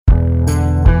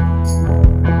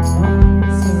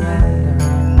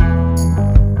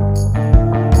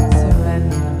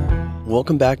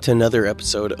Welcome back to another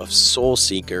episode of Soul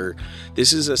Seeker.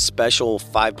 This is a special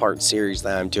 5-part series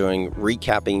that I'm doing,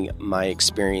 recapping my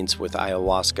experience with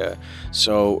ayahuasca.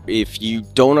 So if you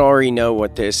don't already know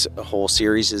what this whole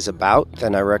series is about,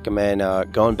 then I recommend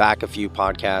going back a few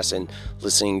podcasts and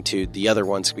listening to the other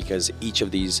ones, because each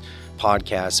of these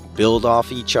podcasts build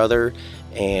off each other.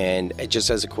 And just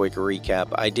as a quick recap,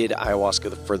 I did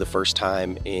ayahuasca for the first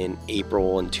time in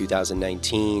April in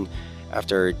 2019.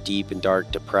 After a deep and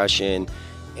dark depression.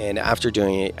 And after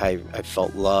doing it, I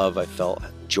felt love, I felt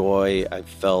joy, I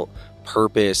felt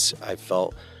purpose, I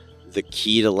felt the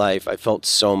key to life. I felt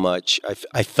so much.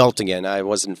 I felt again. I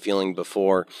wasn't feeling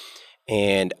before.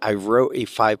 And I wrote a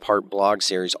 5-part blog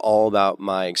series all about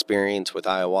my experience with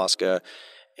ayahuasca.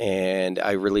 And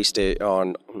I released it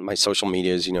on my social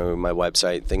medias, my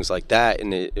website, things like that.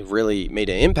 And it really made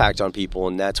an impact on people.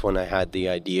 And that's when I had the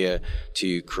idea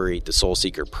to create the Soul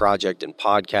Seeker Project and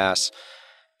podcasts.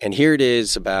 And here it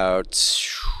is about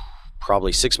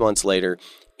probably 6 months later.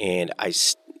 And I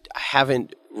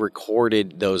haven't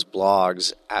recorded those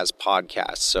blogs as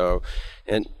podcasts. So,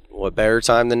 and what better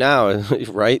time than now,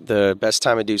 right? The best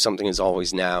time to do something is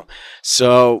always now.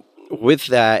 So with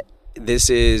that, this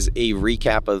is a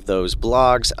recap of those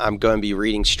blogs. I'm going to be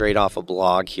reading straight off a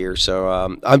blog here. So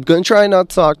I'm going to try not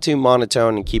to talk too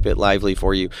monotone and keep it lively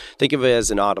for you. Think of it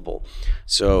as an audible.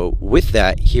 So with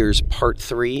that, here's part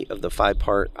 3 of the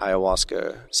 5-part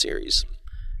ayahuasca series.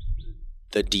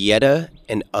 The Dieta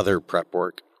and other prep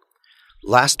work.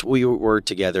 Last we were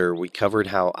together, we covered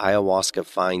how ayahuasca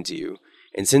finds you.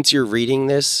 And since you're reading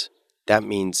this, that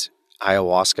means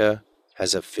ayahuasca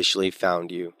has officially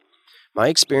found you. My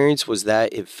experience was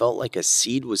that it felt like a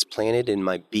seed was planted in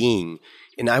my being,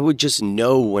 and I would just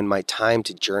know when my time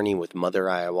to journey with Mother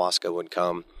Ayahuasca would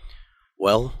come.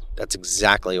 Well, that's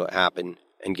exactly what happened,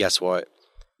 and guess what?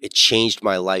 It changed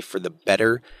my life for the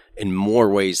better in more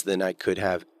ways than I could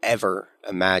have ever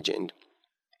imagined.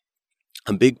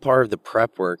 A big part of the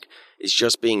prep work is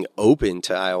just being open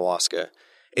to ayahuasca.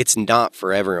 It's not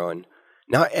for everyone.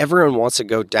 Not everyone wants to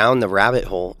go down the rabbit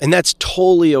hole, and that's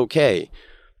totally okay.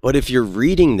 But if you're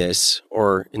reading this,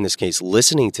 or in this case,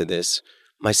 listening to this,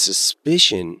 my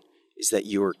suspicion is that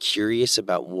you are curious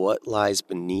about what lies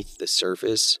beneath the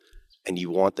surface and you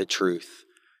want the truth,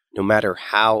 no matter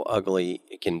how ugly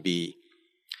it can be.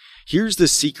 Here's the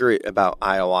secret about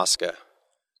ayahuasca.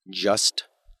 Just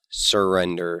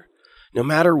surrender. No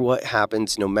matter what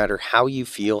happens, no matter how you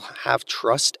feel, have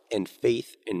trust and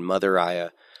faith in Mother Aya.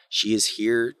 She is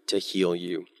here to heal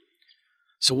you.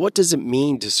 So what does it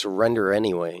mean to surrender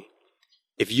anyway?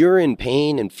 If you're in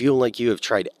pain and feel like you have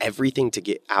tried everything to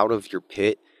get out of your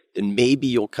pit, then maybe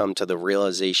you'll come to the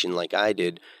realization, like I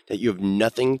did, that you have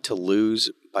nothing to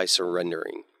lose by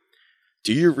surrendering.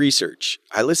 Do your research.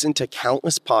 I listened to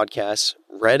countless podcasts,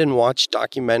 read and watched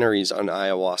documentaries on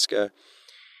ayahuasca,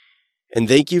 and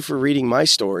thank you for reading my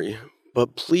story.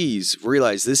 But please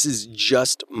realize this is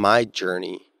just my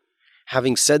journey.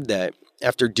 Having said that,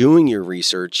 after doing your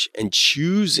research and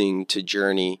choosing to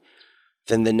journey,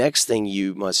 then the next thing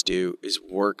you must do is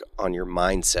work on your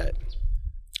mindset.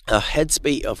 A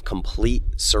headspace of complete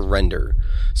surrender.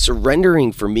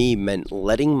 Surrendering for me meant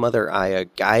letting Mother Aya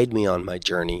guide me on my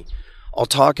journey. I'll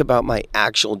talk about my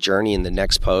actual journey in the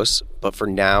next post, but for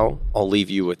now, I'll leave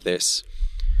you with this.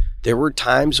 There were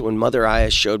times when Mother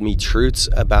Aya showed me truths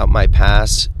about my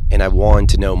past, and I wanted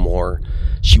to know more.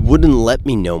 She wouldn't let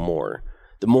me know more.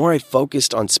 The more I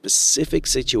focused on specific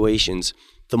situations,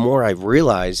 the more I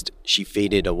realized she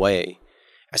faded away.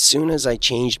 As soon as I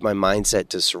changed my mindset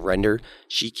to surrender,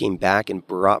 she came back and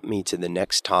brought me to the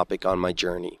next topic on my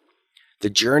journey. The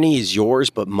journey is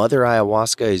yours, but Mother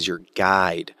Ayahuasca is your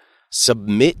guide.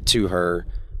 Submit to her,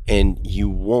 and you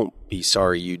won't be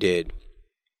sorry you did.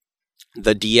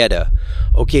 The Dieta.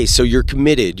 Okay, so you're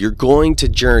committed. You're going to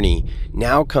journey.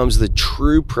 Now comes the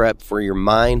true prep for your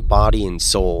mind, body, and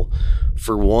soul.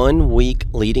 For 1 week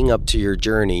leading up to your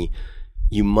journey,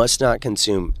 you must not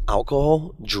consume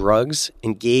alcohol, drugs,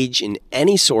 engage in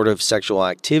any sort of sexual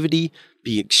activity,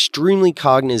 be extremely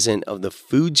cognizant of the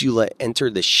foods you let enter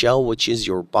the shell, which is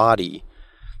your body.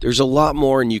 There's a lot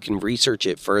more and you can research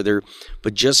it further,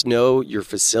 but just know your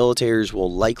facilitators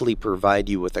will likely provide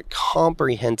you with a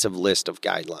comprehensive list of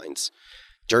guidelines.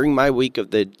 During my week of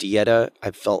the Dieta,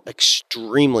 I felt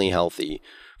extremely healthy.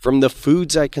 From the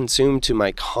foods I consumed to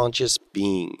my conscious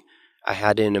being, I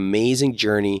had an amazing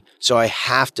journey, so I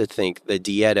have to think the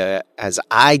Dieta, as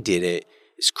I did it,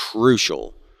 is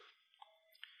crucial.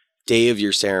 Day of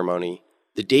your ceremony.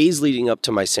 The days leading up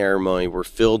to my ceremony were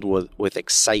filled with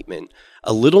excitement,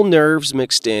 a little nerves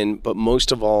mixed in, but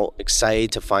most of all,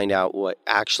 excited to find out what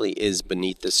actually is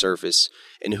beneath the surface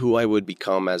and who I would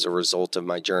become as a result of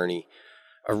my journey.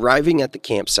 Arriving at the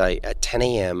campsite at 10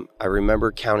 a.m., I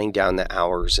remember counting down the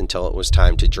hours until it was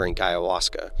time to drink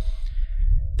ayahuasca.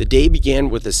 The day began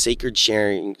with a sacred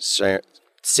sharing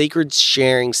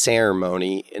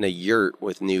ceremony in a yurt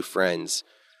with new friends.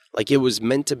 Like it was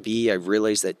meant to be, I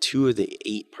realized that 2 of the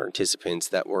 8 participants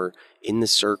that were in the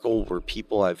circle were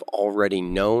people I've already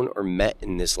known or met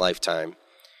in this lifetime.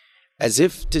 As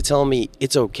if to tell me,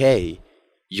 it's okay,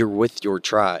 you're with your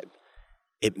tribe.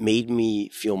 It made me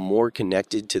feel more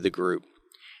connected to the group.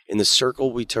 In the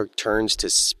circle, we took turns to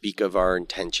speak of our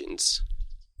intentions.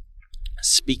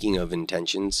 Speaking of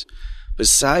intentions,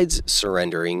 besides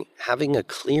surrendering, having a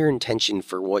clear intention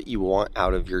for what you want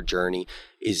out of your journey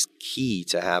is key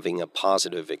to having a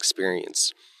positive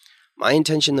experience. My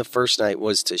intention the first night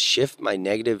was to shift my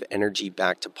negative energy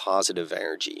back to positive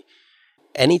energy.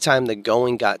 Anytime the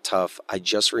going got tough, I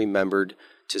just remembered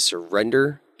to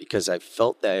surrender because I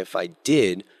felt that if I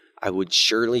did, I would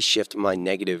surely shift my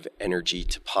negative energy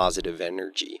to positive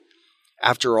energy.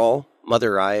 After all,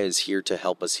 Mother Aya is here to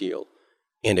help us heal.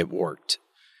 And it worked.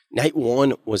 Night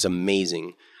 1 was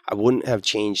amazing. I wouldn't have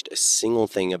changed a single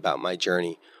thing about my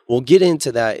journey. We'll get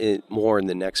into that more in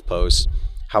the next post.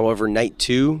 However, night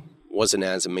 2 wasn't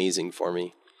as amazing for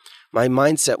me. My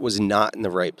mindset was not in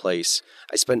the right place.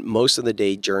 I spent most of the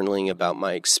day journaling about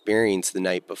my experience the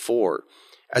night before.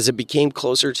 As it became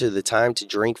closer to the time to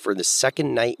drink for the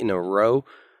second night in a row,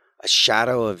 a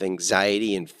shadow of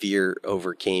anxiety and fear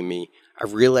overcame me. I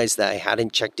realized that I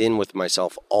hadn't checked in with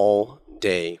myself all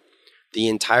day. The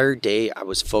entire day, I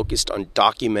was focused on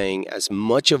documenting as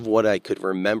much of what I could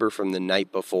remember from the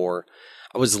night before.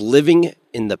 I was living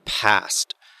in the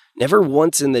past. Never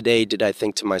once in the day did I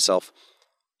think to myself,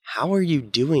 how are you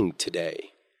doing today?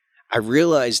 I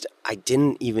realized I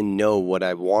didn't even know what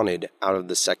I wanted out of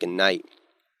the second night.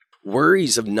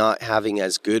 Worries of not having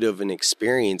as good of an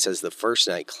experience as the first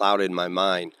night clouded my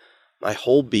mind. My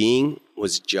whole being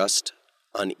was just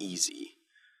uneasy.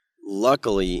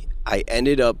 Luckily, I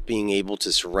ended up being able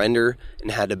to surrender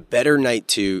and had a better night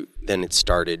 2 than it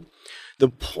started. The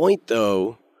point,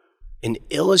 though, in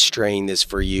illustrating this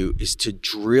for you is to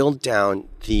drill down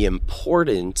the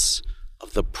importance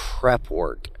of the prep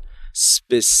work,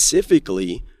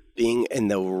 specifically being in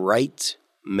the right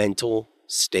mental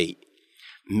state.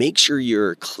 Make sure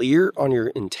you're clear on your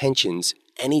intentions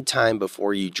anytime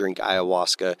before you drink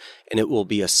ayahuasca, and it will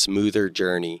be a smoother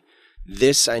journey.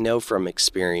 This I know from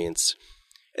experience.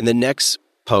 In the next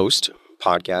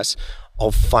podcast,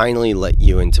 I'll finally let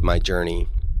you into my journey.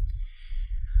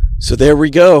 So there we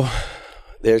go.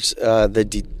 There's the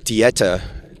dieta.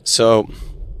 So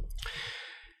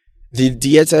the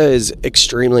dieta is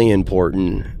extremely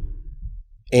important,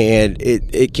 and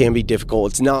it can be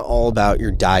difficult. It's not all about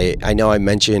your diet. I know I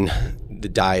mentioned the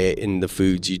diet and the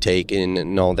foods you take in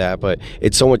and all that, but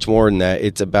it's so much more than that.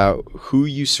 It's about who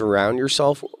you surround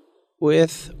yourself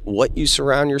with, what you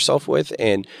surround yourself with,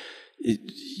 and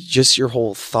just your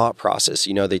whole thought process.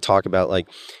 You know, they talk about like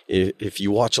if you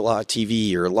watch a lot of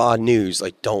TV or a lot of news,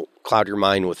 like don't cloud your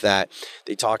mind with that.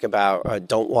 They talk about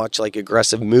don't watch like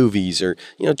aggressive movies, or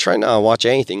try not to watch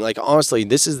anything. Like honestly,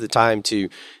 this is the time to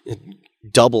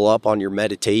double up on your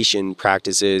meditation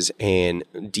practices and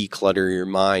declutter your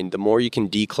mind. The more you can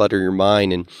declutter your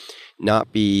mind and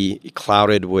not be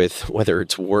clouded with whether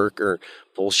it's work or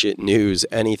bullshit news,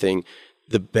 anything,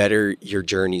 the better your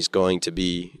journey's going to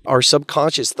be. Our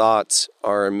subconscious thoughts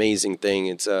are an amazing thing.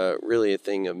 It's really a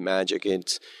thing of magic.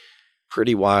 It's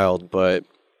pretty wild, but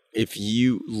if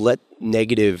you let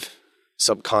negative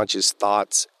subconscious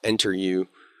thoughts enter you,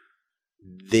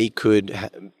 they could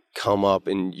come up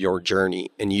in your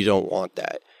journey, and you don't want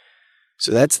that.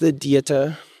 So that's the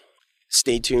dieta.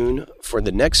 Stay tuned for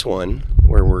the next one,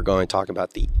 where we're going to talk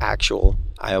about the actual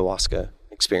ayahuasca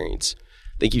experience.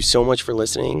 Thank you so much for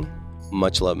listening.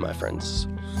 Much love, my friends.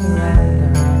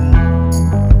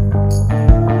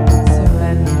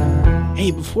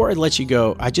 Hey, before I let you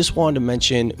go, I just wanted to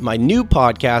mention my new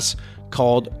podcast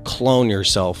called Clone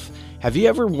Yourself. Have you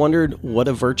ever wondered what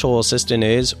a virtual assistant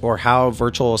is, or how a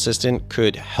virtual assistant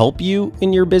could help you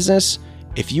in your business?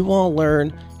 If you want to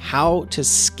learn how to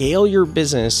scale your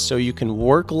business so you can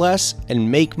work less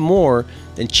and make more,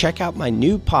 then check out my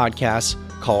new podcast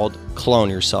called Clone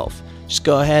Yourself. Just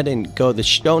go ahead and go to the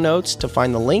show notes to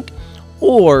find the link,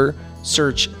 or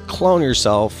search Clone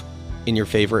Yourself in your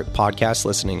favorite podcast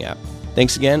listening app.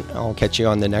 Thanks again. I'll catch you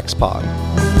on the next pod.